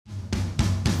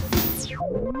This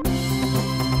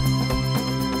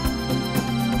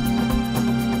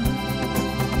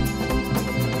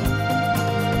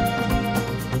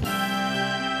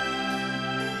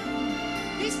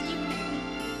evening,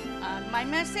 my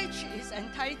message is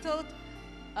entitled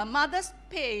A Mother's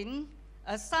Pain,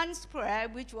 A Son's Prayer,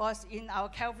 which was in our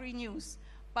Calvary News.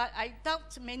 But I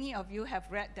doubt many of you have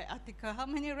read the article. How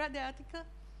many read the article?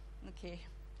 Okay.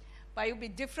 But it will be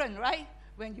different, right?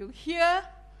 When you hear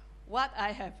what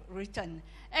I have written.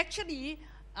 Actually,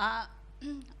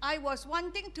 I was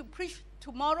wanting to preach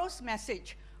tomorrow's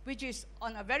message, which is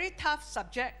on a very tough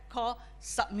subject called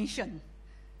submission.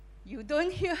 You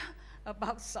don't hear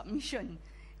about submission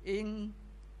in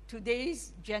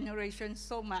today's generation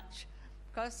so much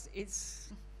because it's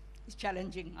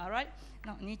challenging, all right?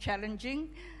 Not only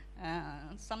challenging,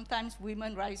 sometimes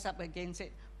women rise up against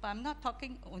it. But I'm not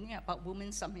talking only about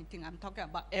women submitting. I'm talking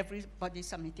about everybody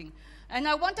submitting. And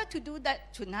I wanted to do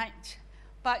that tonight.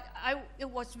 But it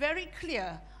was very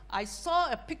clear. I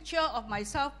saw a picture of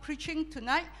myself preaching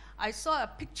tonight. I saw a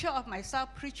picture of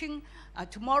myself preaching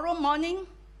tomorrow morning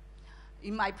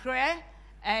in my prayer.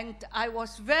 And it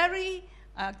was very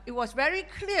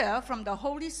clear from the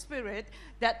Holy Spirit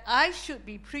that I should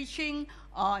be preaching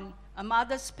on a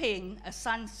mother's pain, a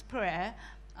son's prayer.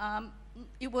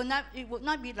 It would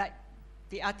not be like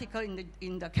the article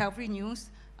in the Calvary News.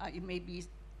 It may be,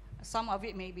 some of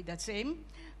it may be the same.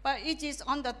 But it is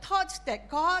on the thoughts that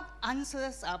God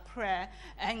answers our prayer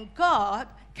and God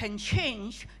can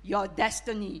change your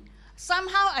destiny.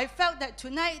 Somehow I felt that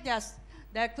tonight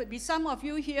there could be some of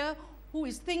you here who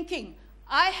is thinking,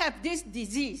 I have this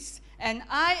disease and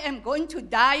I am going to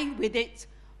die with it.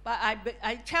 But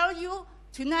I tell you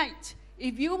tonight,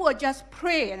 if you will just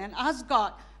pray and ask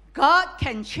God, God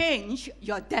can change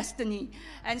your destiny.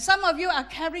 And some of you are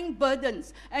carrying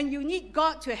burdens, and you need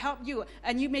God to help you,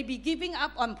 and you may be giving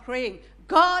up on praying.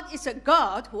 God is a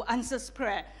God who answers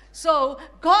prayer. So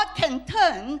God can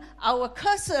turn our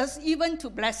curses even to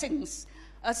blessings.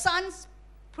 A son's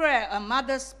prayer, a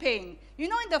mother's pain. You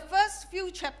know, in the first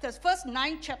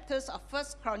 9 chapters of 1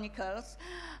 Chronicles,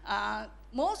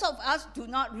 most of us do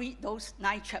not read those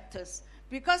 9 chapters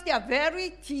because they are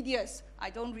very tedious.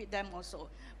 I don't read them also.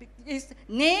 It's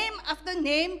name after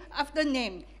name after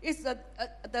name. It's the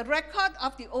record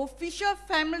of the official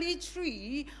family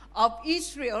tree of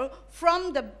Israel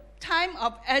from the time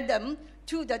of Adam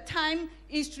to the time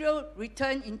Israel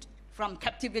returned from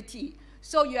captivity.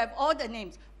 So you have all the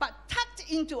names. But tucked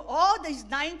into all these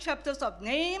 9 chapters of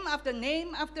name after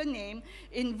name after name,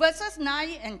 in verses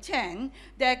 9 and 10,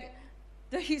 that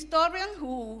the historian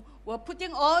who were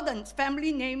putting all the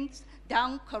family names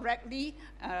down correctly,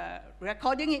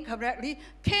 recording it correctly,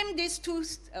 came these 2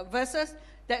 verses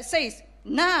that says,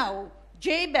 now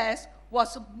Jabez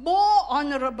was more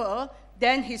honorable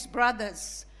than his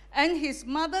brothers, and his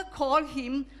mother called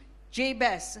him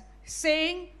Jabez,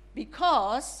 saying,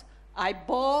 because I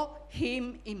bore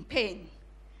him in pain.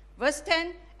 Verse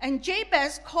 10, and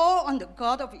Jabez called on the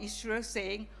God of Israel,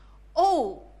 saying,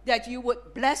 oh, that you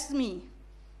would bless me.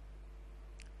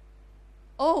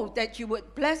 Oh, that you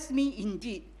would bless me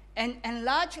indeed, and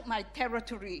enlarge my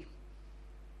territory,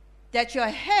 that your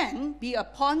hand be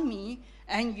upon me,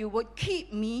 and you would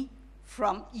keep me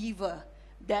from evil,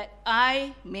 that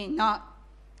I may not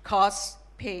cause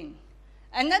pain.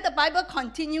 And then the Bible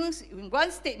continues in one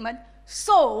statement,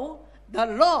 so the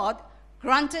Lord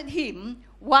granted him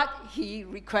what he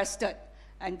requested.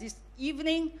 And this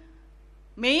evening,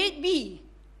 may it be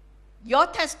your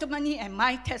testimony and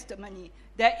my testimony,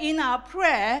 that in our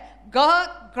prayer, God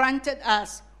granted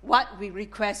us what we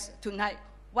request tonight.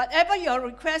 Whatever your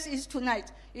request is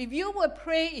tonight, if you will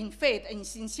pray in faith and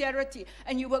sincerity,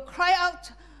 and you will cry out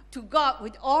to God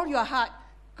with all your heart,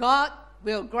 God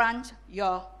will grant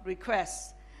your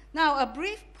request. Now, a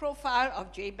brief profile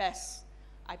of Jabez.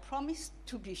 I promise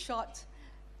to be short,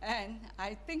 and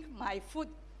I think my food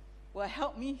will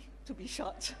help me to be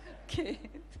short. Okay.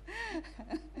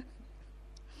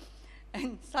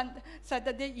 And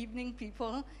Saturday evening,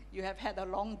 people, you have had a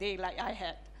long day like I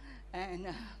had.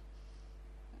 And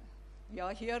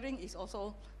your hearing is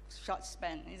also short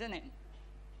span, isn't it?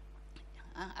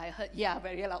 I heard, yeah,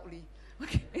 very loudly.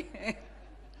 Okay.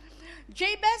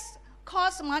 Jabez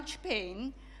caused much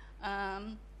pain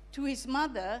to his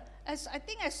mother, as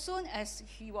soon as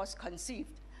he was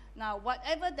conceived. Now,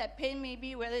 whatever that pain may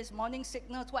be, whether it's morning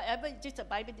sickness, whatever, just the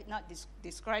Bible did not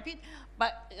describe it,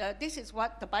 but this is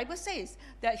what the Bible says,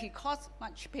 that he caused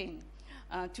much pain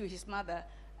to his mother.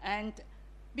 And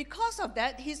because of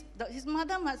that, his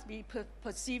mother must be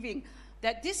perceiving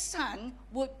that this son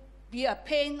would be a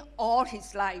pain all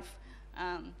his life.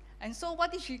 And so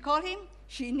what did she call him?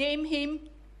 She named him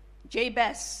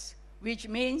Jabez, which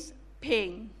means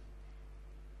pain.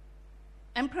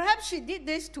 And perhaps she did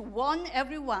this to warn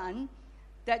everyone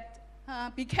that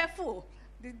be careful.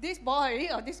 This boy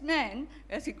or this man,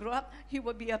 as he grew up, he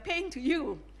would be a pain to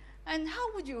you. And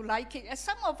how would you like it? As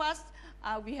some of us,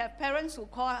 we have parents who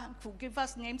give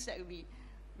us names that we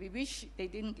wish they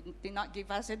did not give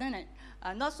us, isn't it?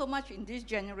 Not so much in this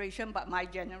generation, but my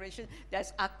generation.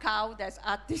 There's Akau, there's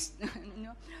artist. You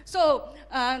know? So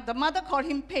the mother called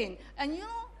him pain. And you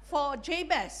know, for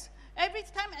Jabez, every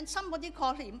time and somebody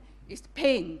called him, it's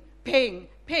pain, pain,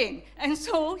 pain. And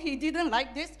so he didn't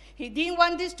like this. He didn't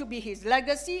want this to be his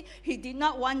legacy. He did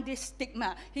not want this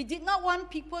stigma. He did not want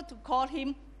people to call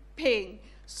him pain.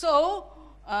 So,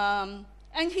 and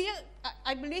he,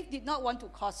 I believe, did not want to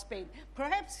cause pain.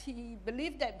 Perhaps he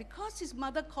believed that because his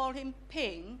mother called him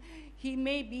pain, he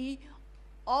maybe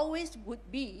always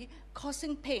would be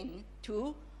causing pain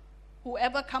to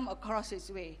whoever come across his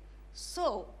way.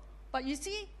 So, but you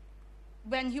see,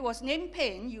 when he was named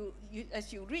pain,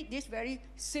 as you read this very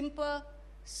simple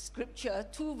scripture,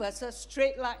 2 verses,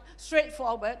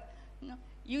 straightforward,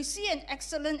 you see an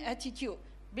excellent attitude.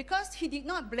 Because he did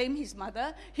not blame his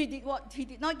mother, he did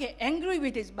not get angry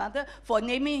with his mother for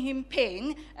naming him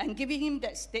pain and giving him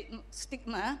that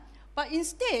stigma, but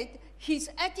instead, his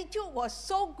attitude was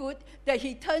so good that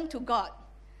he turned to God.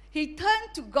 He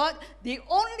turned to God, the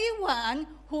only one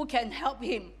who can help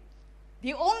him,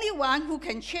 the only one who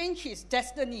can change his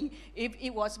destiny if it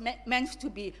was meant to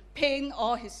be pain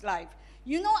all his life.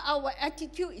 You know, our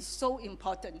attitude is so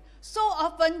important. So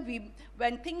often,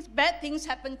 when bad things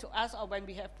happen to us or when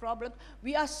we have problems,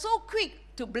 we are so quick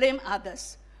to blame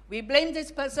others. We blame this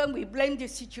person, we blame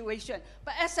this situation.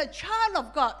 But as a child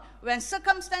of God, when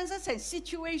circumstances and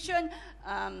situations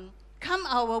come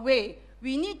our way,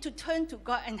 we need to turn to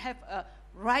God and have a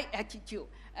right attitude.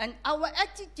 And our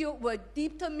attitude will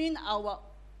determine our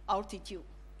altitude.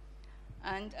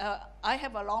 And I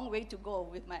have a long way to go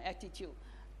with my attitude.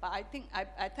 But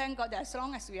I thank God that as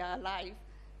long as we are alive,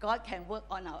 God can work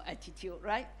on our attitude,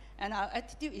 right? And our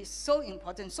attitude is so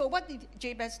important. So what did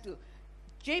Jabez do?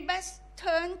 Jabez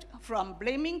turned from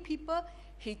blaming people.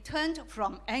 He turned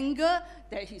from anger,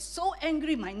 that he's so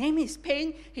angry, my name is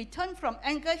pain. He turned from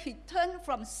anger. He turned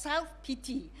from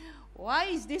self-pity. Why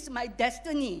is this my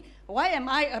destiny? Why am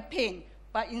I a pain?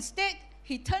 But instead,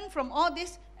 he turned from all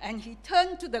this and he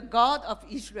turned to the God of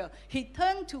Israel. He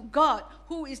turned to God,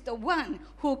 who is the one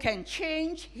who can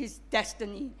change his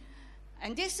destiny.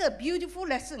 And this is a beautiful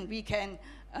lesson we can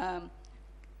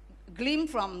glean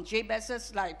from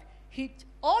Jabez's life.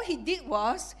 All he did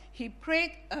was he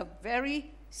prayed a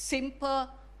very simple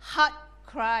heart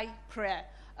cry prayer,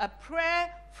 a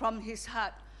prayer from his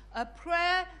heart, a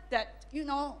prayer that,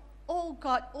 oh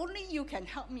God, only you can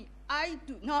help me. I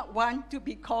do not want to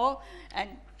be called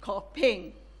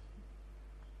pain.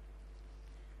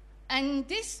 And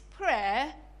this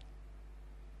prayer,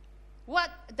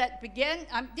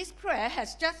 this prayer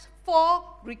has just 4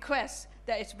 requests.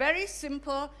 That is very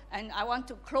simple, and I want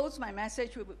to close my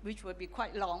message, which will be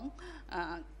quite long,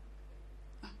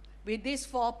 with these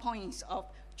 4 points of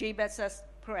Jabez's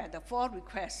prayer, the 4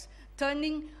 requests,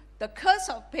 turning the curse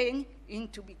of pain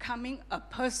into becoming a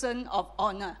person of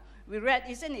honor. We read,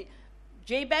 isn't it?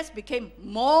 Jabez became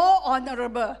more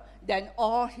honorable than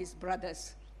all his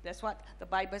brothers. That's what the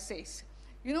Bible says.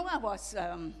 You know,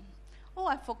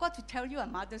 I forgot to tell you a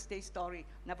Mother's Day story.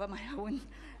 Never mind, I won't.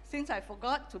 Since I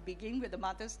forgot to begin with the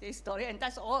Mother's Day story, and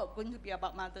that's all going to be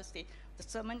about Mother's Day. The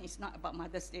sermon is not about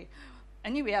Mother's Day.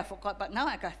 Anyway, I forgot, but now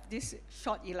I got this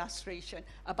short illustration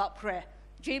about prayer.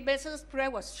 Jabez's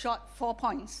prayer was short, 4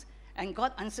 points, and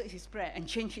God answered his prayer and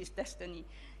changed his destiny.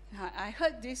 I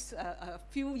heard this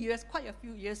quite a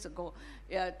few years ago,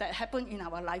 that happened in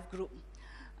our life group.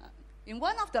 In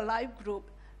one of the life group,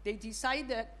 the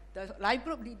life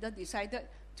group leader decided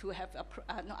to have,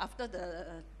 after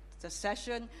the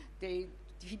session,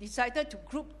 he decided to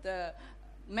group the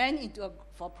men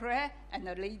for prayer and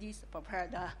the ladies for prayer.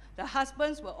 The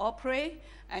husbands will all pray,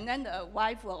 and then the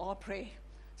wife will all pray.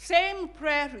 Same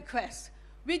prayer request.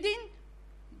 Within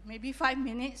maybe 5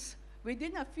 minutes,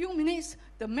 within a few minutes,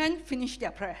 the men finished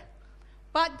their prayer.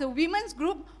 But the women's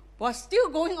group was still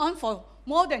going on for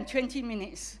more than 20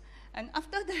 minutes. And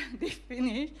after they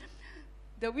finished,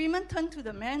 the women turned to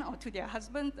the men or to their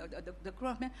husband, the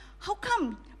group of men. How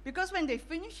come? Because when they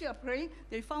finished their praying,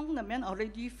 they found the men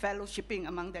already fellowshipping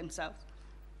among themselves.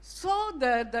 So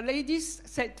the ladies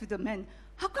said to the men,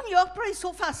 how come you all pray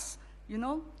so fast?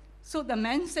 So the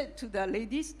men said to the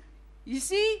ladies, you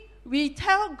see, we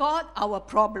tell God our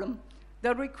problem.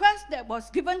 The request that was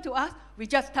given to us, we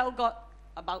just tell God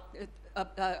about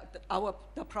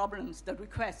the problems, the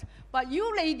requests. But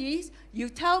you ladies, you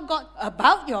tell God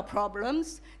about your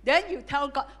problems, then you tell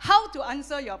God how to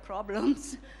answer your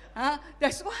problems.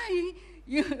 That's why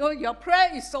your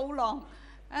prayer is so long.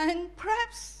 And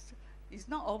perhaps it's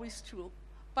not always true,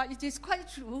 but it is quite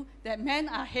true that men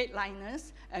are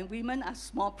headliners and women are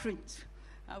small print.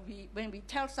 When we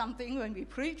tell something, when we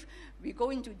preach, we go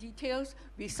into details,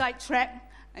 we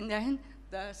sidetrack, and then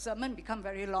the sermon becomes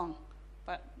very long.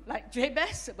 But like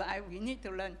Jabez, we need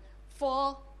to learn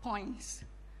 4 points.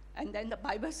 And then the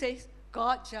Bible says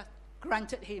God just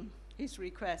granted him his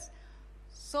request.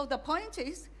 So the point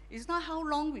is, it's not how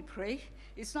long we pray,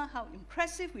 it's not how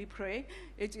impressive we pray,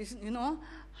 it is,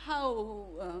 how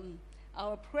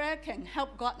our prayer can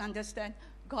help God understand.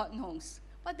 God knows.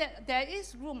 But there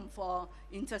is room for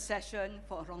intercession,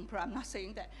 for long prayer. I'm not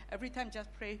saying that every time just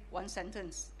pray one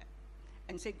sentence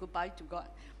and say goodbye to God.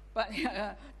 But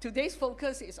today's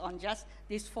focus is on just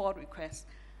these 4 requests.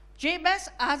 Jabez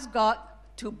asked God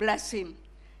to bless him.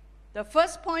 The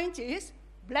first point is,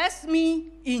 bless me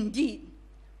indeed.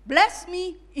 Bless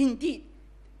me indeed.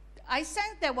 I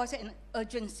sense there was an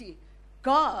urgency.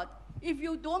 God, if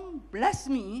you don't bless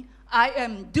me, I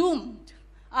am doomed.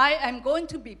 I am going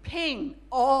to be pained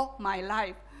all my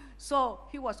life. So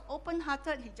he was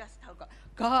open-hearted. He just told God,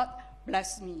 God,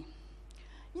 bless me.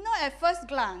 At first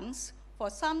glance, for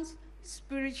some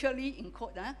spiritually, in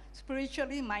quote,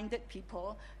 spiritually minded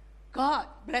people, God,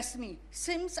 bless me,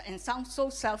 seems and sounds so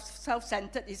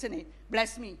self-centered, isn't it?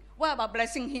 Bless me. What about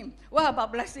blessing him? What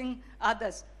about blessing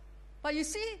others? But you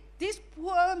see, this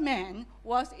poor man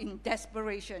was in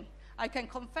desperation. I can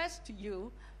confess to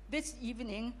you, this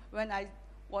evening when I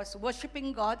was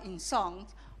worshiping God in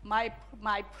songs, my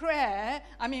prayer,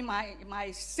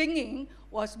 my singing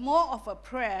was more of a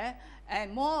prayer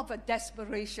and more of a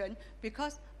desperation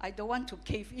because I don't want to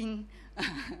cave in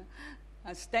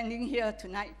standing here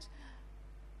tonight.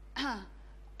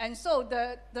 And so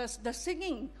the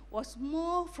singing was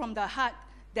more from the heart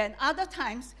than other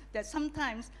times that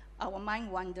sometimes our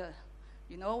mind wander.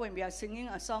 When we are singing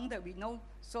a song that we know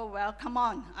so well, come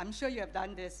on, I'm sure you have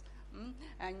done this.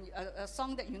 And a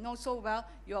song that you know so well,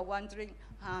 you are wondering,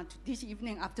 this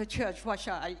evening after church, what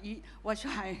shall I eat? What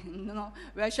shall I,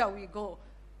 where shall we go?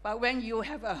 But when you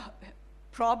have a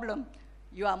problem,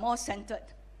 you are more centered.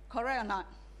 Correct or not?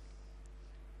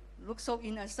 Looks so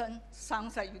innocent,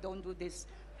 sounds like you don't do this.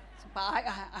 But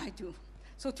I do.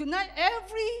 So tonight,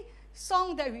 every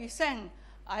song that we sang,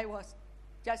 I was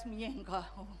just me and God.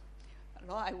 Oh,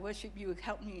 Lord, I worship you.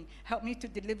 Help me to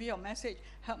deliver your message.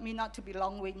 Help me not to be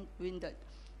long-winded.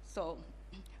 So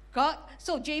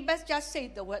Jabez just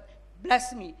said the word,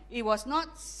 bless me. It was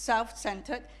not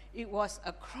self-centered. It was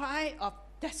a cry of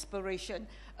desperation,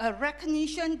 a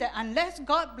recognition that unless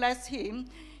God bless him,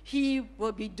 he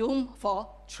will be doomed for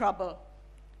trouble.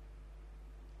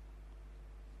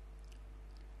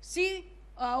 See,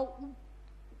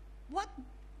 what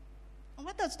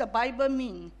does the Bible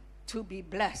mean to be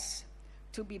blessed?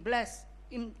 To be blessed.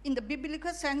 In the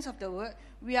biblical sense of the word,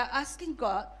 we are asking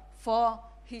God for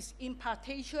his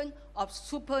impartation of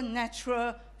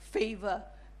supernatural favor.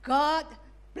 God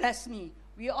bless me.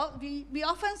 We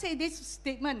often say this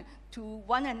statement to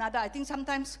one another. I think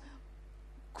sometimes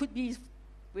could be,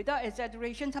 without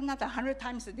exaggeration, sometimes 100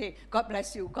 times a day. God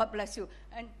bless you, God bless you.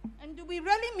 And do we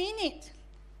really mean it?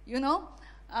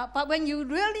 But when you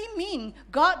really mean,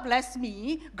 God bless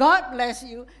me, God bless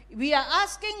you, we are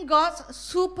asking God's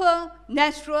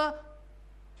supernatural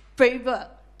favor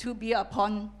to be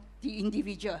upon the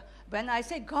individual. When I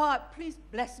say, God, please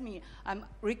bless me, I'm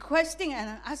requesting and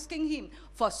I'm asking him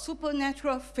for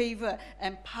supernatural favor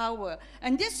and power.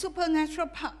 And this supernatural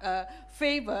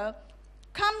favor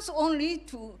comes only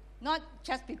to, not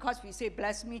just because we say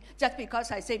bless me, just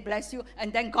because I say bless you,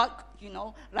 and then God,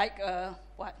 like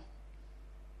what?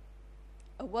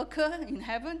 A worker in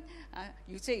heaven,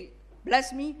 you say,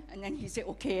 bless me, and then he say,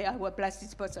 okay, I will bless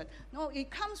this person. No,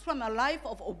 it comes from a life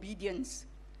of obedience.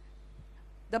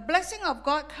 The blessing of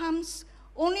God comes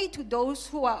only to those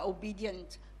who are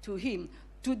obedient to him,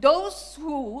 to those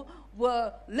who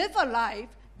will live a life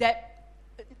that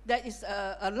is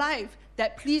a life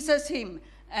that pleases him.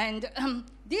 And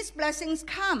these blessings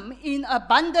come in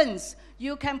abundance.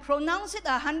 You can pronounce it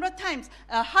 100 times.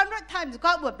 100 times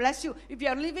God will bless you if you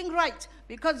are living right,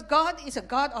 because God is a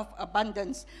God of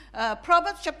abundance.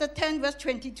 Proverbs chapter 10 verse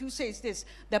 22 says this,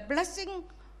 the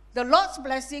Lord's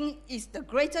blessing is the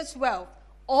greatest wealth.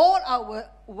 All our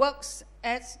works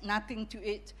adds nothing to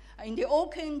it. In the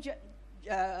Old King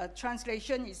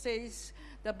translation, it says,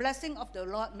 the blessing of the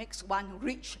Lord makes one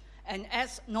rich and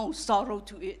adds no sorrow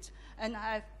to it. And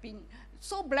I've been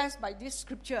so blessed by this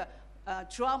scripture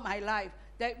throughout my life,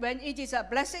 that when it is a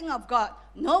blessing of God,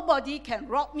 nobody can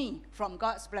rob me from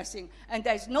God's blessing. And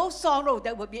there is no sorrow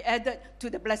that will be added to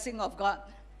the blessing of God.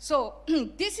 So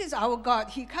this is our God.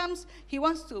 He comes, he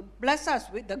wants to bless us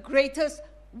with the greatest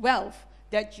wealth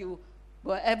that you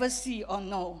will ever see or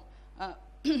know.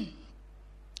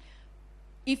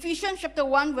 Ephesians chapter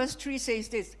 1 verse 3 says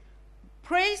this: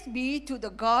 "Praise be to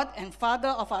the God and Father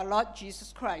of our Lord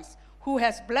Jesus Christ, who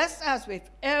has blessed us with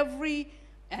every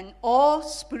and all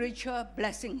spiritual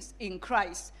blessings in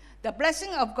Christ." The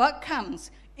blessing of God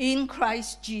comes in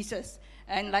Christ Jesus.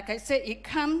 And like I said, it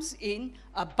comes in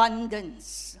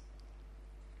abundance.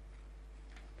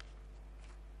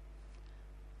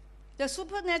 The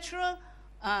supernatural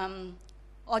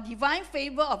or divine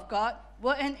favor of God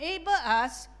will enable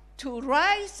us to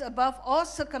rise above all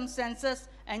circumstances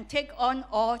and take on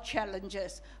all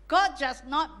challenges. God does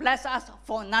not bless us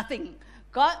for nothing.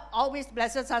 God always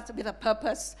blesses us with a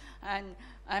purpose. And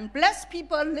blessed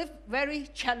people live very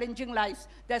challenging lives.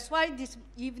 That's why this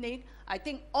evening, I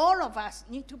think all of us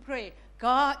need to pray,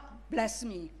 God bless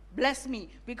me,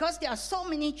 because there are so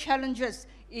many challenges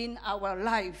in our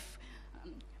life.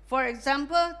 For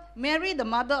example, Mary, the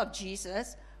mother of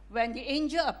Jesus, when the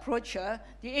angel approached her,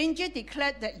 the angel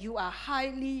declared that you are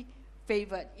highly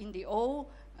favored. In the old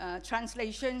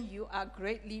translation, you are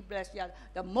greatly blessed. You are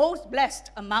the most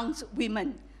blessed amongst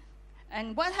women.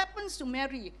 And what happens to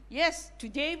Mary? Yes,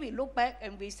 today we look back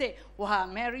and we say, wow,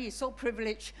 Mary is so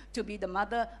privileged to be the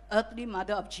mother, earthly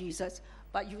mother of Jesus.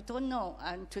 But you don't know,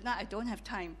 and tonight I don't have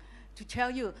time to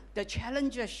tell you the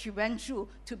challenges she went through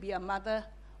to be a mother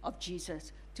of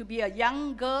Jesus, to be a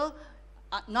young girl,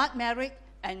 not married,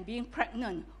 and being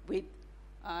pregnant with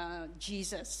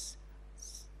Jesus.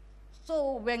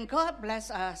 So when God bless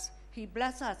us, he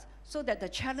bless us so that the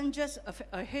challenges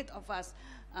ahead of us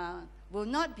will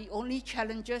not be only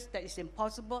challenges that is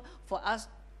impossible for us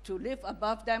to live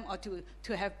above them or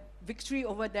to have victory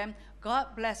over them.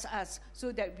 God bless us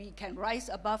so that we can rise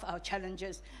above our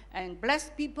challenges. And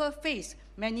blessed people face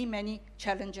many, many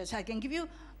challenges. I can give you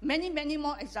many, many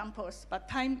more examples, but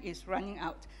time is running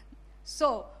out.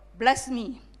 So, bless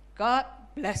me. God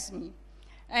bless me.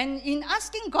 And in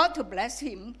asking God to bless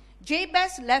him,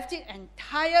 Jabez left it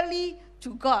entirely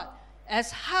to God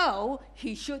as how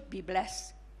he should be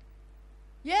blessed.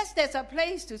 Yes, there's a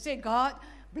place to say, God,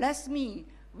 bless me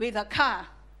with a car.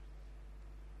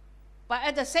 But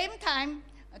at the same time,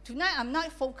 tonight I'm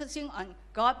not focusing on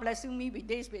God blessing me with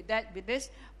this, with that, with this,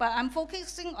 but I'm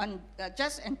focusing on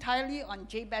just entirely on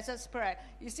Jabez's prayer.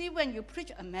 You see, when you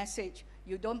preach a message,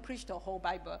 you don't preach the whole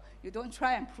Bible. You don't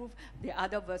try and prove the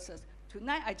other verses.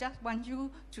 Tonight, I just want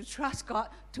you to trust God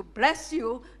to bless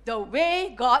you the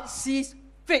way God sees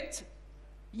fit.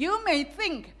 You may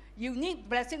think you need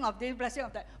blessing of this, blessing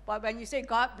of that, but when you say,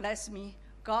 God bless me,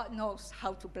 God knows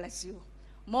how to bless you.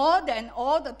 More than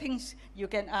all the things you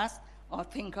can ask or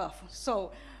think of.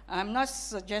 So I'm not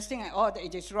suggesting at all that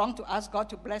it is wrong to ask God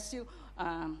to bless you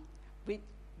with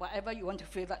whatever you want to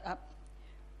fill that up.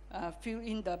 Fill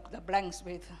in the blanks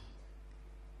with.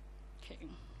 Okay.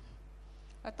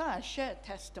 I thought I'd share a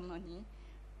testimony.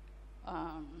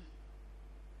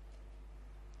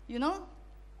 You know,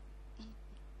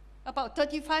 about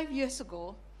 35 years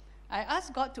ago, I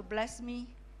asked God to bless me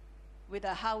with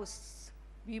a house.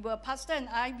 We were, Pastor and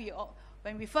I,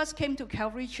 when we first came to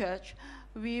Calvary Church,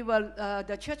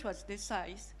 the church was this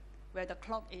size, where the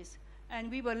clock is,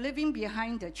 and we were living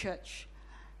behind the church,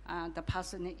 the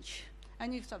parsonage.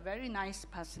 And it's a very nice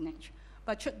parsonage.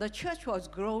 But the church was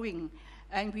growing,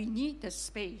 and we need the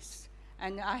space.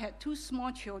 And I had 2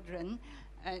 small children,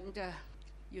 and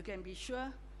you can be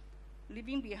sure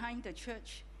living behind the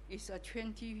church is a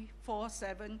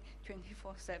 24/7,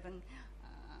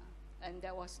 and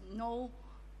there was no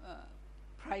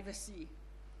privacy.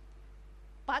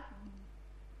 But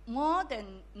more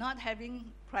than not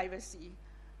having privacy,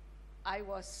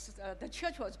 the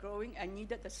church was growing and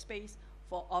needed the space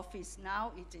for office.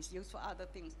 Now it is used for other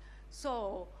things.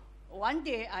 So one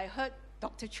day I heard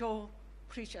Dr. Cho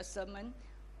preach a sermon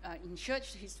in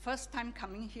church, his first time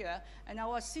coming here, and I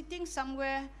was sitting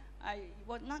somewhere. I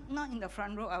was not in the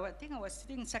front row. I think I was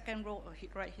sitting in second row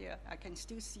right here. I can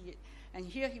still see it. And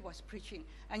here he was preaching.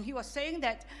 And he was saying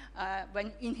that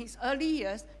when in his early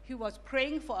years, he was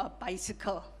praying for a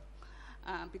bicycle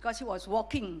because he was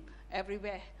walking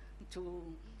everywhere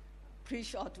to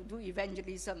preach or to do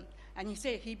evangelism. And he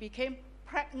said he became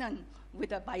pregnant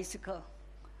with a bicycle.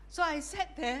 So I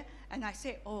sat there and I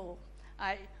said, oh,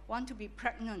 I want to be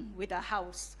pregnant with a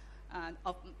house,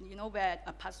 where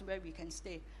a place where we can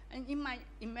stay. And in my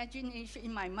imagination,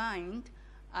 in my mind,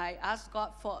 I asked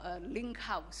God for a link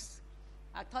house.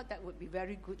 I thought that would be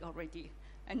very good already.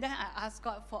 And then I asked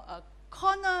God for a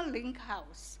corner link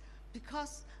house,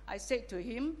 because I said to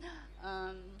him,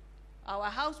 our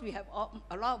house, we have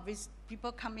a lot of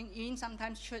people coming in,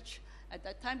 sometimes church. At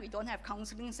that time, we don't have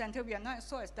counseling center. We are not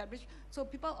so established. So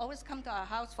people always come to our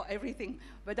house for everything,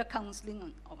 whether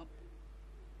counseling or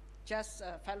just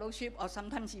fellowship, or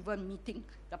sometimes even meeting,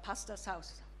 the pastor's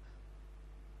house.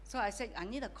 So I said, I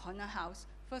need a corner house.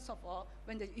 First of all,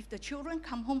 if the children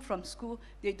come home from school,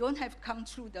 they don't have to come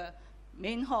through the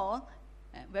main hall.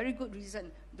 Very good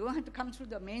reason. Don't have to come through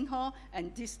the main hall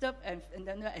and disturb and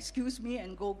then excuse me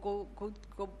and go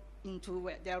into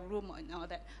their room and all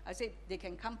that. I said they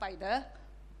can come by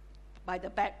the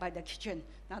back, by the kitchen.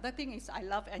 Another thing is I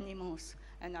love animals,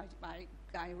 and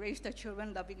I raise the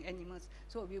children loving animals.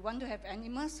 So we want to have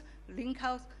animals. Link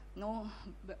house, no,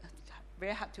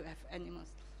 very hard to have animals.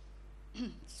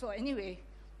 So anyway,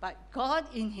 but God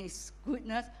in His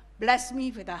goodness blessed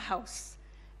me with a house.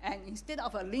 And instead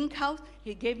of a link house,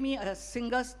 He gave me a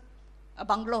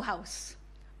bungalow house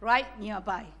right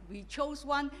nearby. We chose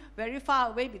one very far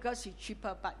away because it's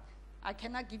cheaper, but I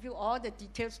cannot give you all the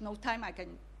details. No time.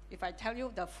 If I tell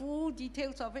you the full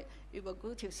details of it, it will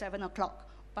go till 7 o'clock.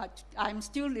 But I'm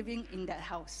still living in that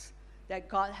house that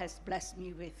God has blessed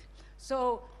me with.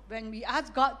 So when we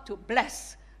ask God to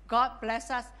bless, God bless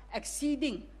us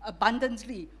exceeding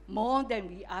abundantly, more than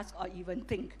we ask or even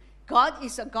think. God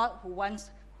is a God who wants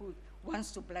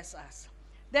to bless us.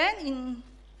 Then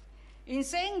in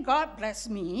saying God bless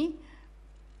me,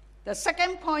 the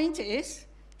second point is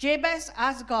Jabez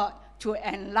asked God to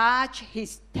enlarge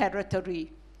his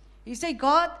territory. He said,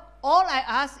 God, all I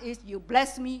ask is you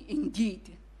bless me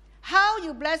indeed. How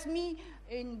you bless me,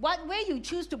 in what way you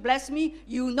choose to bless me,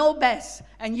 you know best.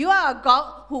 And you are a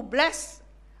God who bless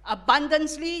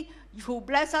abundantly, who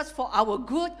bless us for our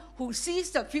good, who sees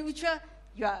the future.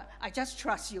 I just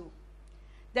trust you.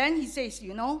 Then he says,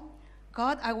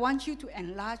 God, I want you to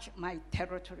enlarge my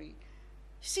territory.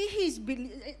 See,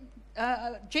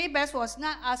 Jabez was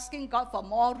not asking God for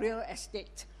more real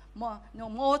estate,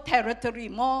 more territory,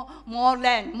 more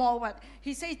land, more what.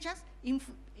 He said, just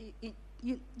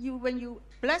when you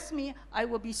bless me, I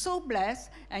will be so blessed,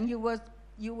 and you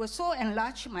will so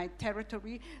enlarge my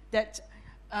territory that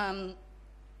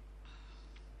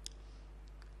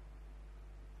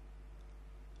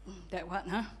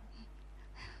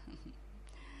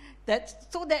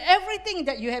so that everything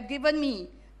that you have given me,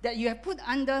 that you have put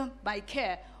under my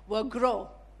care, will grow,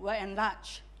 will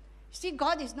enlarge. See,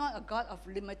 God is not a God of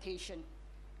limitation.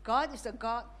 God is a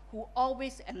God who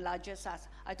always enlarges us.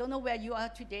 I don't know where you are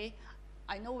today.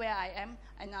 I know where I am,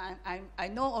 and I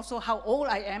know also how old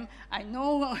I am. I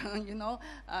know,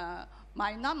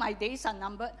 not my days are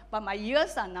numbered, but my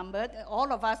years are numbered.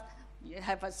 All of us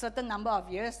have a certain number of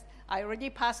years. I already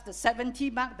passed the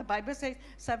 70 mark. The Bible says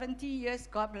 70 years,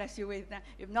 God bless you with that,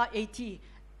 if not 80,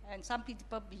 and some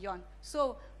people beyond.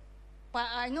 So, but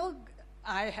I know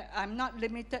I'm not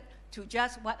limited to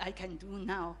just what I can do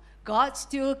now. God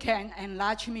still can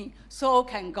enlarge me. So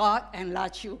can God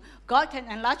enlarge you. God can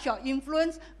enlarge your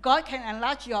influence. God can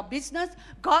enlarge your business.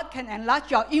 God can enlarge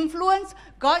your influence.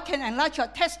 God can enlarge your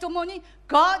testimony.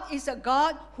 God is a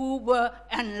God who will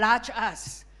enlarge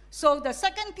us. So the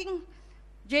second thing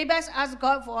Jabez asked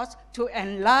God was to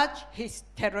enlarge his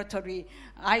territory.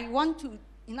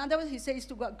 In other words, he says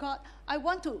to God, God, I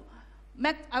want you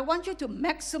to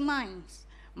maximize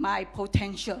my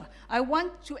potential. I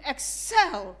want to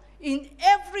excel in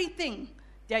everything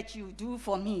that you do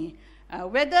for me.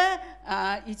 Whether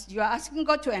you are asking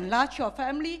God to enlarge your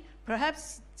family,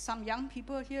 perhaps some young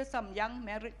people here, some young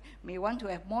married may want to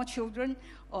have more children,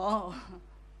 or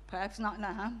perhaps not.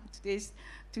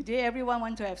 Today everyone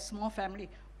wants to have small family.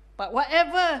 But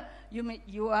whatever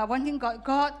you are wanting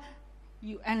God,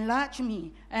 you enlarge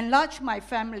me, enlarge my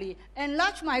family,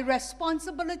 enlarge my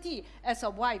responsibility as a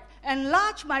wife,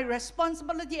 enlarge my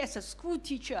responsibility as a school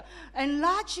teacher,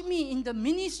 enlarge me in the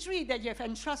ministry that you have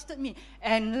entrusted me,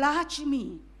 enlarge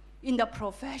me in the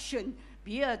profession,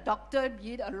 be it a doctor,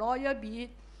 be it a lawyer, be it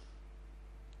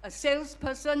a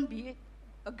salesperson, be it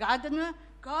a gardener.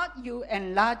 God, you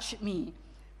enlarge me,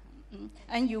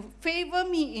 and you favor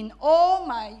me in all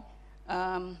my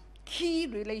key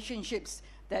relationships,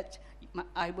 that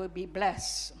I will be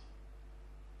blessed.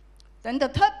 Then the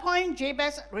third point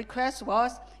Jabez's request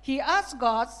was, he asked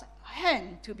God's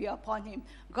hand to be upon him.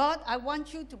 God, I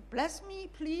want you to bless me,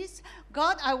 please.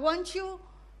 God, I want you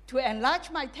to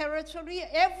enlarge my territory.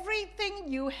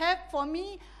 Everything you have for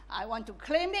me, I want to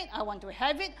claim it, I want to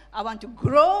have it, I want to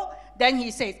grow. Then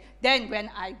he says, then when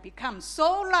I become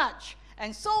so large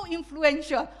and so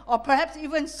influential, or perhaps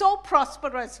even so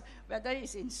prosperous, whether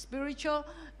it's in spiritual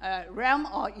realm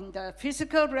or in the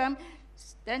physical realm,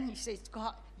 then he says,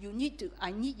 God,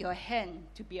 I need your hand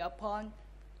to be upon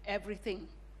everything.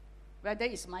 Whether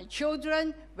it's my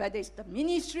children, whether it's the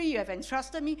ministry you have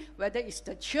entrusted me, whether it's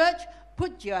the church,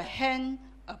 put your hand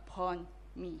upon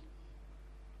me.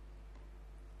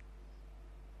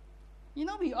 You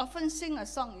know, we often sing a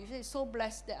song, you say, so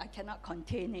blessed that I cannot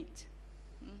contain it.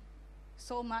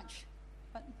 So much,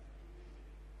 but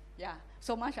yeah,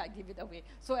 so much I give it away.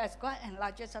 So as God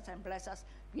enlarges us and blesses us,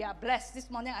 we are blessed. This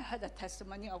morning I heard a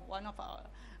testimony of one of our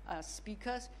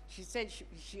speakers. She said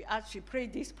she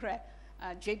prayed this prayer,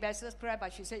 Jabez's prayer,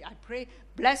 but she said, I pray,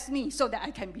 bless me so that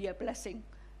I can be a blessing.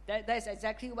 That's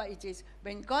exactly what it is.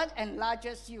 When God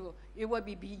enlarges you, it will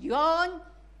be beyond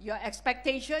your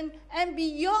expectation and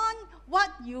beyond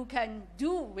what you can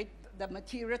do with the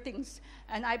material things.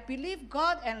 And I believe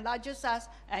God enlarges us,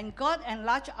 and God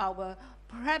enlarges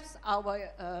perhaps our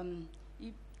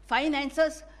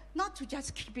finances, not to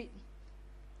just keep it.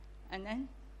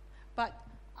 But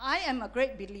I am a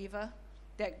great believer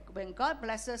that when God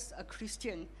blesses a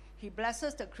Christian, he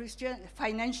blesses the Christian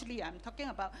financially, I'm talking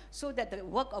about, so that the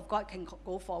work of God can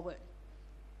go forward.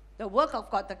 The work of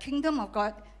God, the kingdom of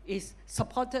God is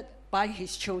supported by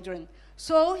his children.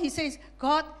 So he says,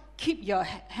 God, keep your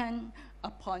hand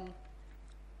upon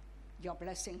your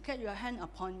blessing. Keep your hand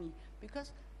upon me.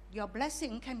 Because your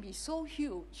blessing can be so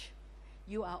huge,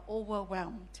 you are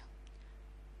overwhelmed.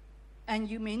 And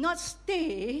you may not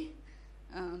stay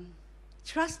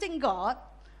trusting God,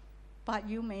 but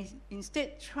you may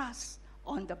instead trust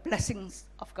on the blessings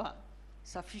of God.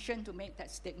 Sufficient to make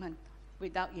that statement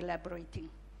without elaborating.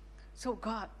 So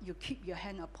God, you keep your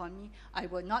hand upon me. I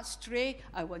will not stray.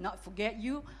 I will not forget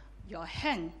you. Your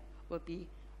hand will be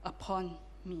upon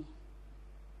me.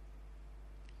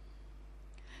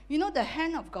 You know, the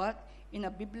hand of God, in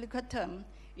a biblical term,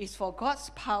 is for God's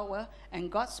power and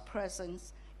God's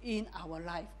presence in our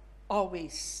life,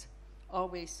 always,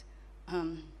 always.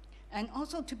 And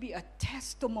also to be a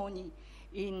testimony.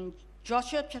 In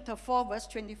Joshua chapter 4, verse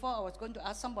 24, I was going to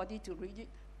ask somebody to read it.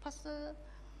 Pastor,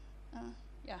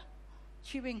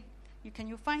 Chi-Wing, can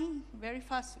you find very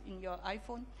fast in your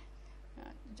iPhone?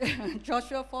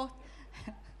 Joshua 4.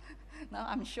 Now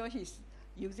I'm sure he's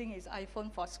using his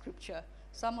iPhone for scripture.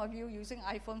 Some of you using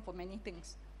iPhone for many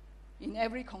things in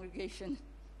every congregation.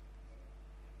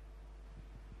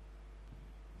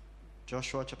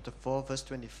 Joshua chapter 4, verse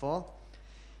 24.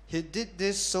 He did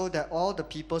this so that all the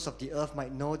peoples of the earth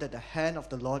might know that the hand of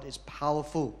the Lord is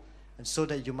powerful, and so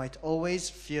that you might always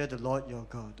fear the Lord your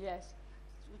God. Yes.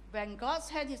 When God's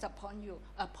hand is upon you,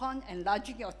 upon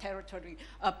enlarging your territory,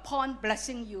 upon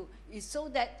blessing you, is so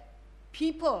that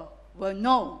people will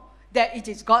know that it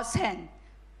is God's hand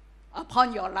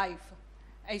upon your life.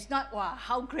 It's not, wow,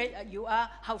 how great you are,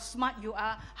 how smart you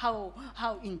are, how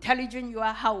intelligent you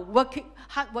are, how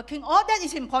hardworking. All that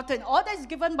is important. All that is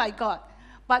given by God.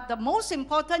 But the most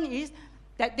important is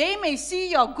that they may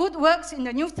see your good works in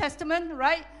the New Testament,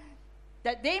 right?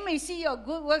 That they may see your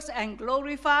good works and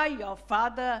glorify your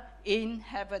Father in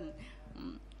heaven.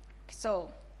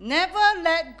 So, never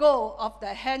let go of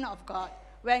the hand of God.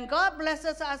 When God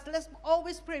blesses us, let's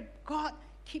always pray, God,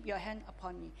 keep your hand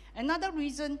upon me. Another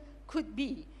reason could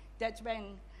be that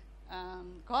when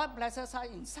God blesses us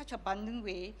in such abundant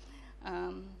way,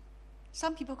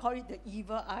 some people call it the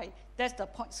evil eye. That's the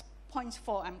points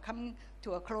 4. I'm coming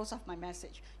to a close of my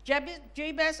message.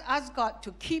 Jabez asked God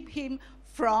to keep him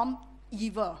from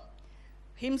evil.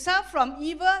 Himself from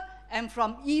evil, and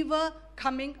from evil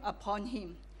coming upon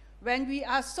him. When we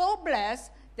are so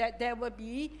blessed that there will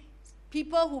be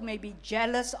people who may be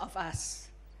jealous of us.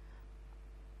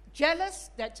 Jealous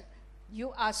that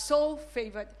you are so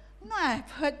favored. You know, I've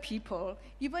heard people,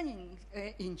 even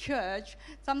in church,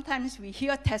 sometimes we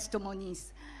hear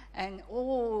testimonies, and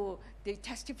they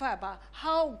testify about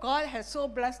how God has so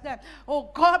blessed them. Oh,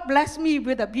 God blessed me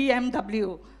with a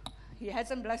BMW. He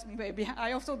hasn't blessed me with a BMW.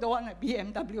 I also don't want a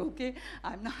BMW, okay?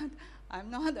 I'm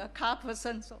not a car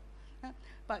person, so.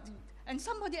 And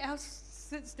somebody else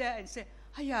sits there and says,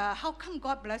 how come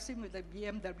God blessed him with a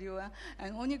BMW,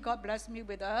 and only God blessed me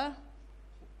with a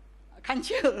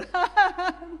kanchil?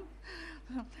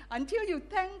 Until you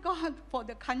thank God for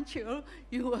the kanchil,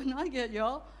 you will not get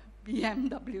your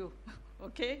BMW,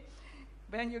 okay?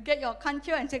 When you get your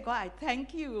kanchil and say, God, I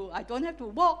thank you. I don't have to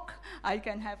walk. I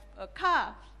can have a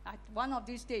car. One of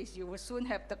these days, you will soon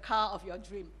have the car of your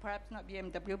dream. Perhaps not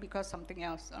BMW, because something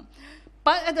else.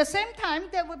 But at the same time,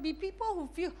 there will be people who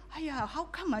feel, how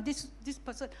come this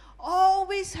person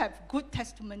always have good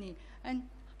testimony? And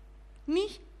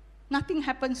me, nothing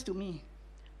happens to me.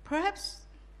 Perhaps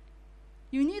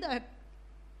you need a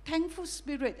thankful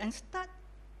spirit and start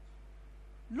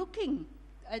looking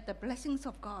at the blessings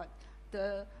of God.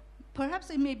 Perhaps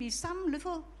it may be some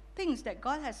little things that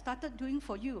God has started doing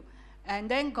for you, and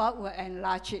then God will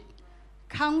enlarge it.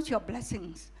 Count your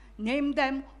blessings. Name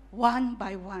them one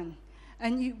by one,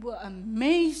 and it will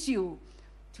amaze you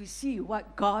to see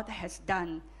what God has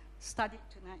done. Study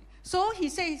tonight. So he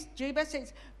says, Jabez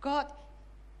says, God,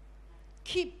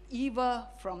 keep evil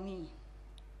from me.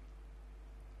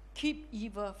 Keep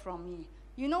evil from me.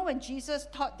 You know, when Jesus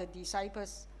taught the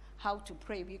disciples how to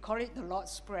pray, we call it the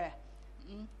Lord's Prayer.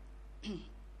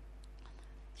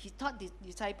 He taught the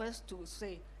disciples to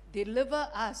say, deliver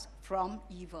us from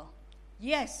evil.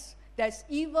 Yes, there's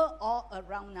evil all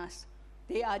around us.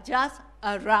 They are just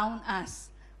around us.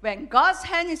 When God's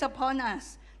hand is upon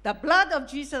us, the blood of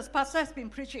Jesus, Pastor has been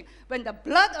preaching, when the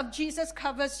blood of Jesus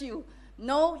covers you,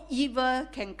 no evil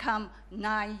can come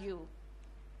nigh you.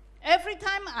 Every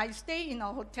time I stay in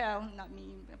a hotel, not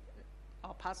me,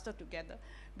 our pastor together,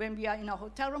 when we are in a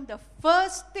hotel room, the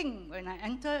first thing when I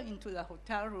enter into the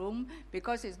hotel room,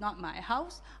 because it's not my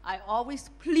house, I always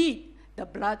plead the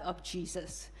blood of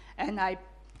Jesus. And I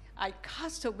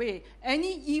cast away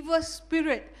any evil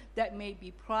spirit that may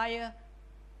be prior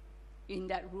in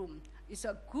that room. It's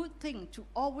a good thing to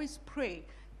always pray,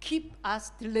 keep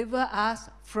us, deliver us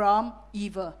from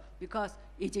evil, because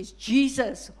it is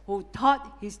Jesus who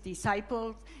taught his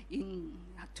disciples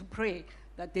to pray,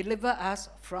 that deliver us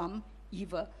from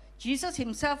evil. Jesus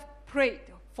himself prayed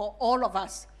for all of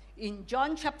us. In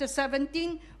John chapter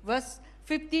 17, verse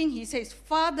 15, he says,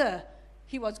 Father,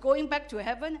 he was going back to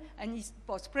heaven, and he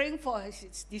was praying for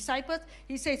his disciples.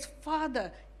 He says,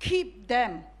 Father, keep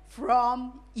them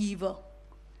from evil.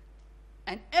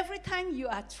 And every time you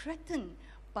are threatened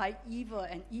by evil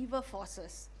and evil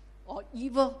forces or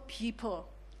evil people,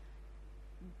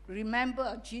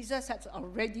 remember Jesus has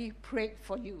already prayed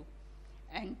for you.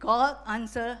 And God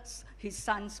answers his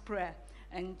son's prayer.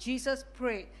 And Jesus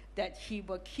prayed that he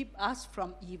will keep us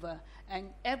from evil. And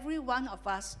every one of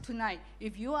us tonight,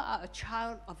 if you are a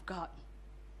child of God,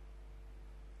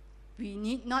 we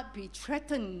need not be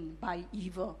threatened by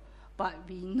evil, but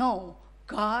we know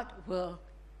God will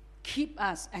keep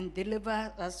us and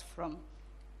deliver us from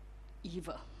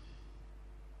evil.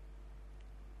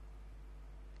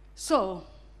 So,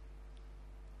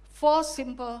 4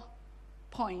 simple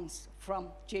points from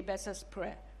Jabez's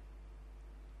prayer.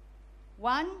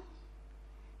 1,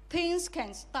 things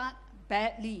can start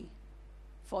badly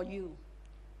for you.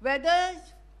 Whether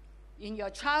in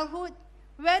your childhood,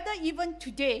 whether even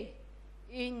today,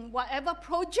 in whatever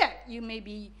project you may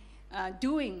be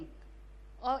doing,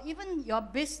 or even your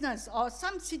business or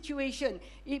some situation,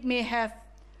 it may have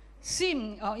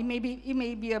seemed, or it may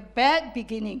be a bad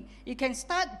beginning. It can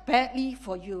start badly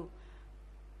for you.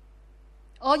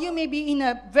 Or you may be in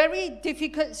a very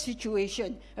difficult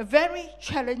situation, a very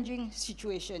challenging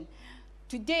situation.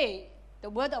 Today, the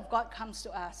word of God comes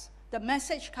to us. The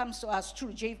message comes to us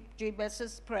through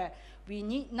Jabez's prayer. We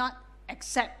need not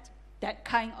accept that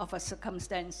kind of a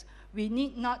circumstance. We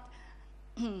need not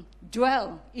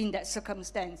dwell in that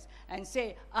circumstance and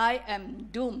say, I am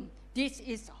doomed. This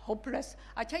is hopeless.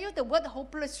 I tell you, the word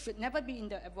hopeless should never be in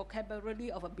the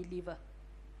vocabulary of a believer.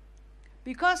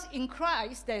 Because in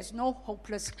Christ, there is no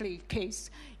hopeless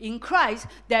case. In Christ,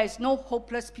 there is no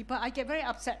hopeless people. I get very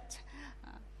upset.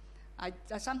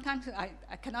 Sometimes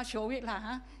I cannot show it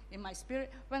in my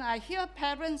spirit. When I hear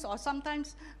parents or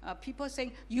sometimes people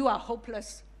saying, you are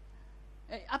hopeless,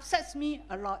 it upsets me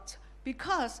a lot.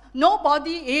 Because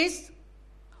nobody is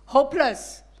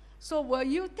hopeless. So will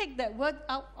you take that word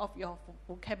out of your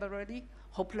vocabulary?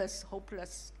 Hopeless,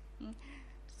 hopeless.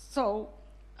 So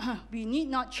we need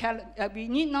not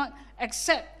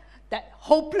accept that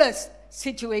hopeless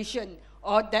situation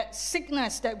or that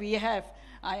sickness that we have.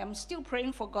 I am still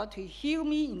praying for God to heal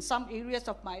me in some areas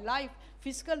of my life,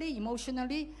 physically,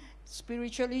 emotionally,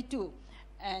 spiritually too.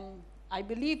 And I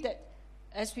believe that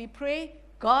as we pray,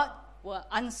 God will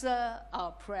answer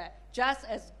our prayer. Just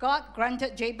as God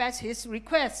granted Jabez his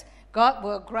request, God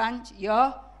will grant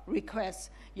your request.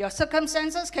 Your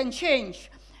circumstances can change,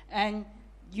 and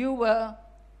you will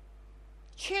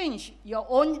change your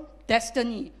own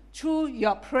destiny through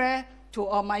your prayer to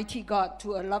Almighty God,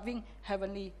 to a loving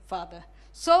Heavenly Father.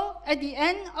 So, at the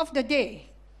end of the day,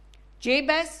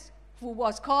 Jabez, who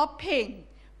was called Pain,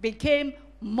 became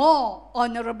more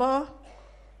honorable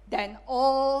than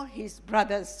all his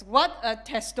brothers. What a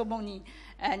testimony.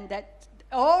 And that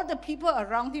all the people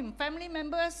around him, family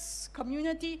members,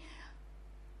 community,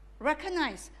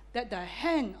 recognize that the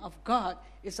hand of God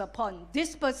is upon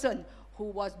this person who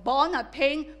was born a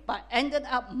pain but ended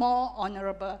up more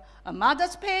honorable. A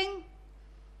mother's pain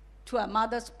to a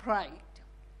mother's pride.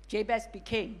 Jabez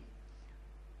became.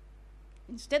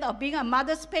 Instead of being a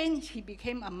mother's pain, he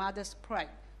became a mother's pride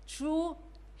through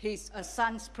a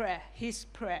son's prayer, his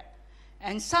prayer.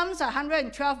 And Psalms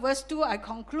 112 verse 2, I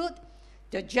conclude,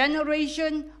 the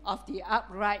generation of the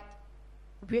upright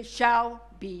which shall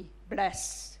be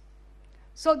blessed.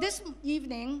 So this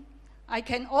evening, I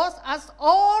can ask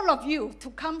all of you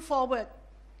to come forward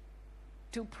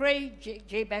to pray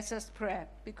Jabez's prayer.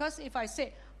 Because if I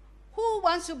say, who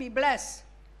wants to be blessed?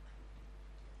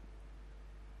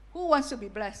 Who wants to be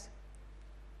blessed?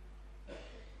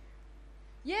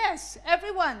 Yes,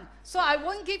 everyone. So I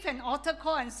won't give an altar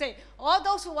call and say, all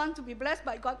those who want to be blessed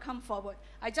by God, come forward.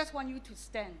 I just want you to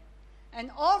stand.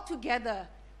 And all together,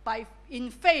 in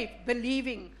faith,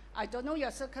 believing. I don't know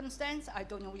your circumstance. I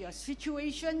don't know your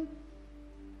situation.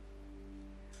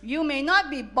 You may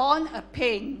not be born a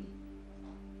pain.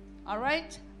 All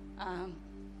right?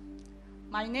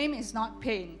 My name is not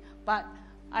Pain, but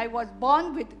I was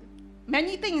born with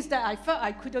many things that I felt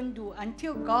I couldn't do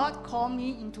until God called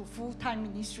me into full-time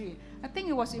ministry. I think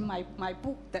it was in my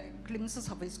book, The Glimpses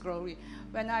of His Glory.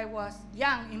 When I was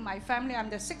young in my family, I'm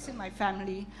the sixth in my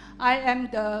family. I am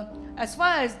as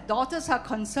far as daughters are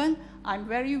concerned, I'm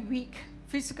very weak,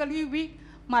 physically weak.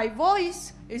 My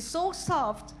voice is so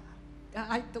soft,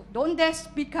 I don't dare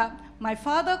speak up. My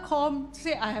father called,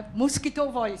 say I have mosquito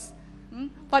voice.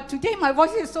 But today my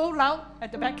voice is so loud,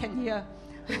 at the back can hear.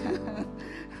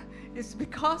 It's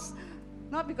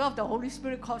not because of the Holy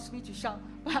Spirit caused me to shout,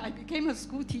 but I became a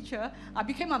school teacher. I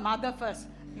became a mother first,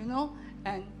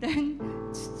 and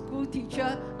then school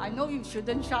teacher. I know you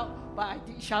shouldn't shout, but I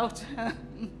did shout.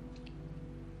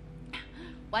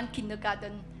 One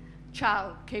kindergarten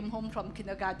child came home from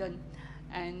kindergarten,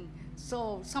 and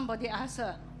so somebody asked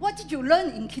her, what did you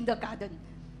learn in kindergarten?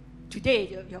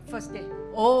 Today, your first day.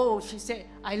 Oh, she said,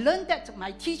 I learned that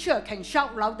my teacher can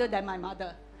shout louder than my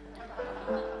mother.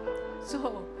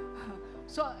 So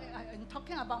I'm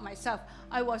talking about myself.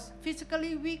 I was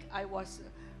physically weak. I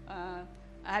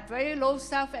had very low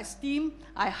self-esteem.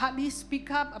 I hardly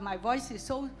speak up. My voice is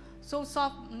so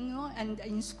soft, And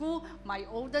in school, my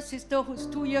older sister, who's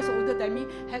 2 years older than me,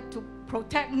 had to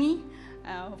protect me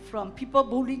from people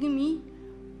bullying me.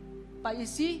 But you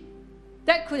see,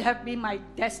 that could have been my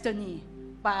destiny.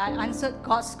 But I answered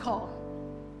God's call.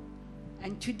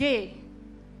 And today,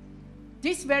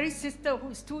 this very sister who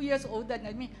is 2 years older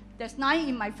than me, there's 9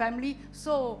 in my family,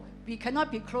 so we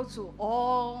cannot be close to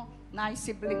all 9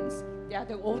 siblings. They are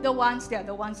the older ones, they are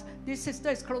the ones. This sister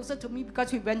is closer to me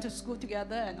because we went to school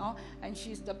together and all, and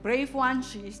she's the brave one,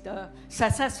 she's the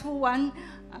successful one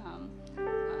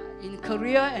in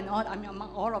career and all. I mean,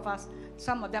 among all of us,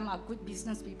 some of them are good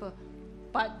business people.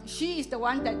 But she is the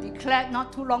one that declared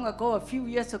not too long ago, a few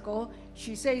years ago,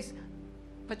 she says,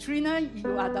 Petrina,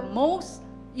 you are the most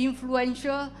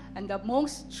influential and the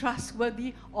most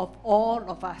trustworthy of all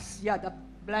of us. Yeah, the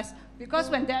blessed. Because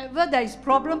whenever there is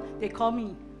problem, they call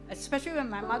me. Especially when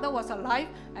my mother was alive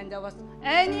and there was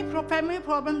any family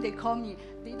problem, they call me.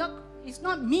 It's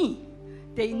not me.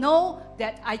 They know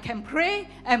that I can pray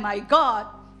and my God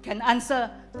can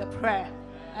answer the prayer.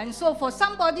 And so for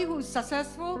somebody who is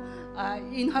successful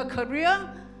in her career,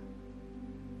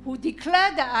 who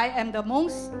declared that I am the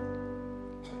most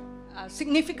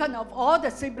significant of all the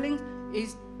siblings,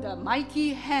 is the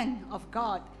mighty hand of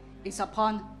God is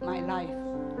upon my life.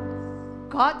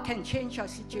 God can change your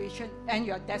situation and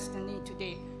your destiny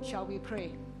today. Shall we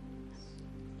pray?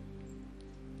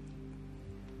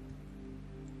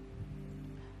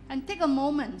 And take a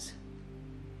moment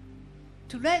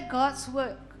to let God's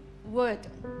word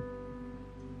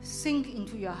sink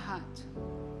into your heart.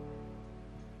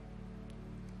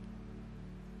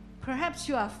 Perhaps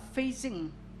you are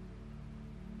facing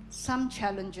some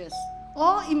challenges,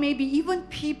 or it may be even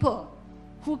people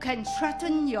who can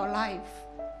threaten your life,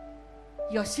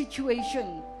 your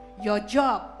situation, your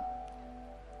job.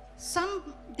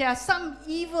 There are some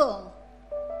evil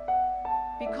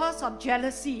because of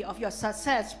jealousy of your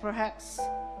success, perhaps.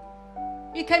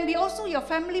 It can be also your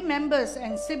family members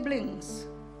and siblings.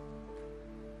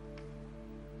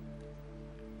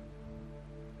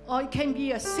 Or it can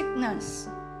be a sickness,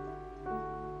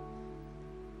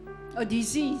 a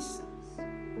disease.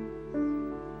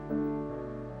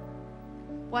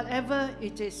 Whatever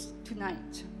it is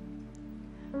tonight,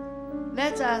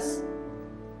 let us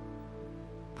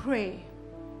pray.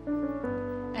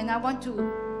 And I want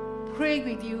to pray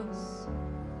with you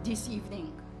this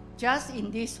evening, just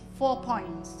in these 4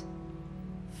 points.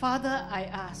 Father, I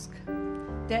ask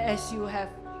that as you have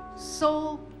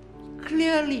so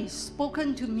clearly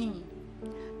spoken to me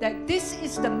that this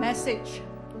is the message,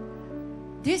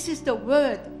 this is the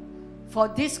word for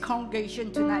this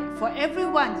congregation tonight, for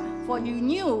everyone, for you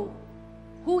knew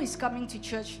who is coming to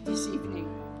church this evening.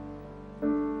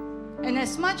 And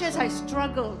as much as I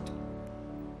struggled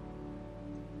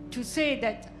to say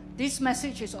that this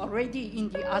message is already in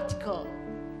the article,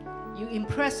 you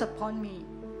impress upon me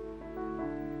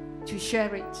to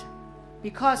share it,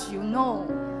 because you know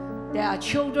there are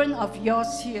children of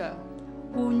yours here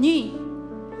who need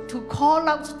to call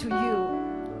out to you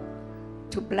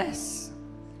to bless,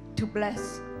 to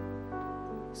bless.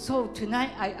 So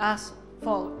tonight I ask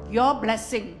for your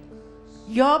blessing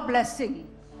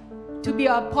to be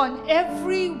upon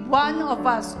every one of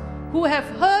us who have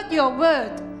heard your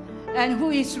word and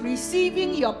who is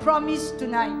receiving your promise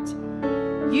tonight.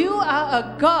 You are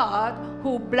a God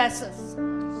who blesses.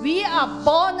 We are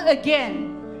born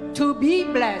again to be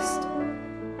blessed.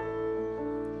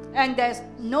 And there's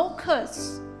no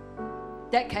curse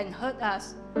that can hurt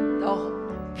us.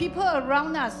 The people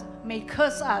around us may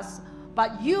curse us,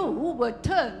 but you will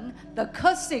turn the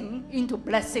cursing into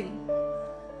blessing.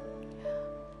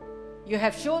 You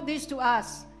have shown this to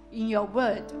us in your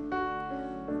word.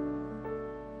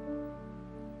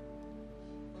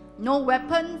 No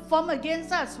weapon formed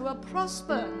against us will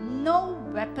prosper. No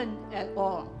weapon at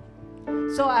all.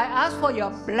 So I ask for your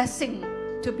blessing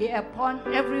to be upon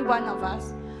every one of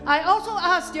us. I also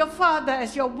ask, dear Father,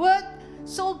 as your word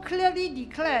so clearly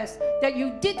declares that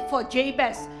you did for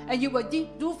Jabez and you will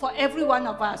do for every one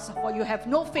of us, for you have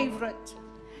no favorite.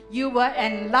 You will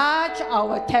enlarge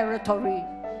our territory,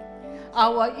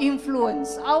 our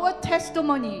influence, our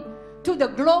testimony to the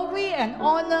glory and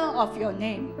honor of your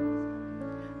name.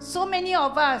 So many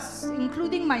of us,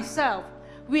 including myself,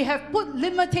 we have put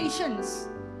limitations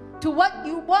to what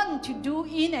you want to do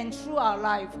in and through our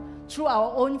life, through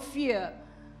our own fear.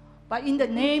 But in the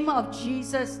name of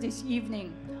Jesus this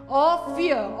evening, all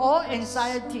fear, all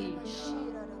anxiety,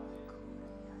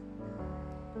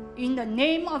 in the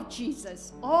name of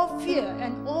Jesus, all fear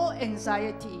and all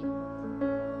anxiety,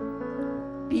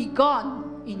 be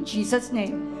gone in Jesus'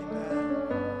 name.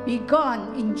 Be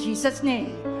gone in Jesus'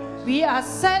 name. We are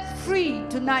set free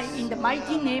tonight in the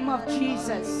mighty name of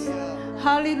Jesus.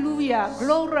 Hallelujah.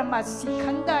 Glory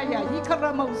masikandaya,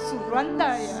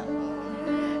 hikaramosurandaya.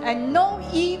 And no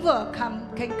evil can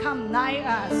come nigh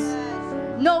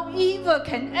us. No evil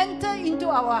can enter into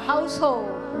our household.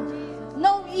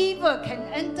 No evil can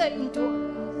enter into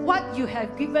what you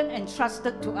have given and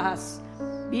trusted to us.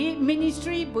 Be it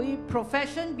ministry, be it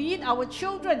profession, be it our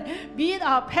children, be it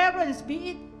our parents,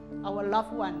 be it our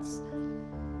loved ones.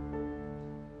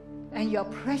 And your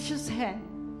precious hand,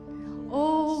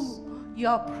 oh,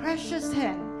 your precious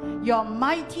hand, your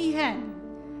mighty hand,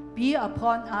 be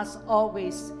upon us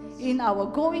always, in our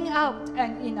going out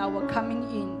and in our coming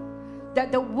in,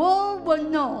 that the world will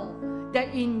know that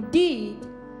indeed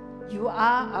you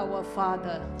are our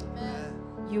Father. Amen.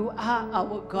 You are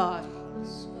our God.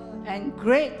 And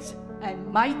great and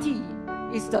mighty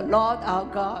is the Lord our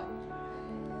God.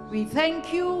 We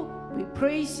thank you, we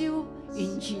praise you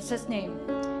in Jesus' name.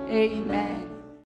 Amen.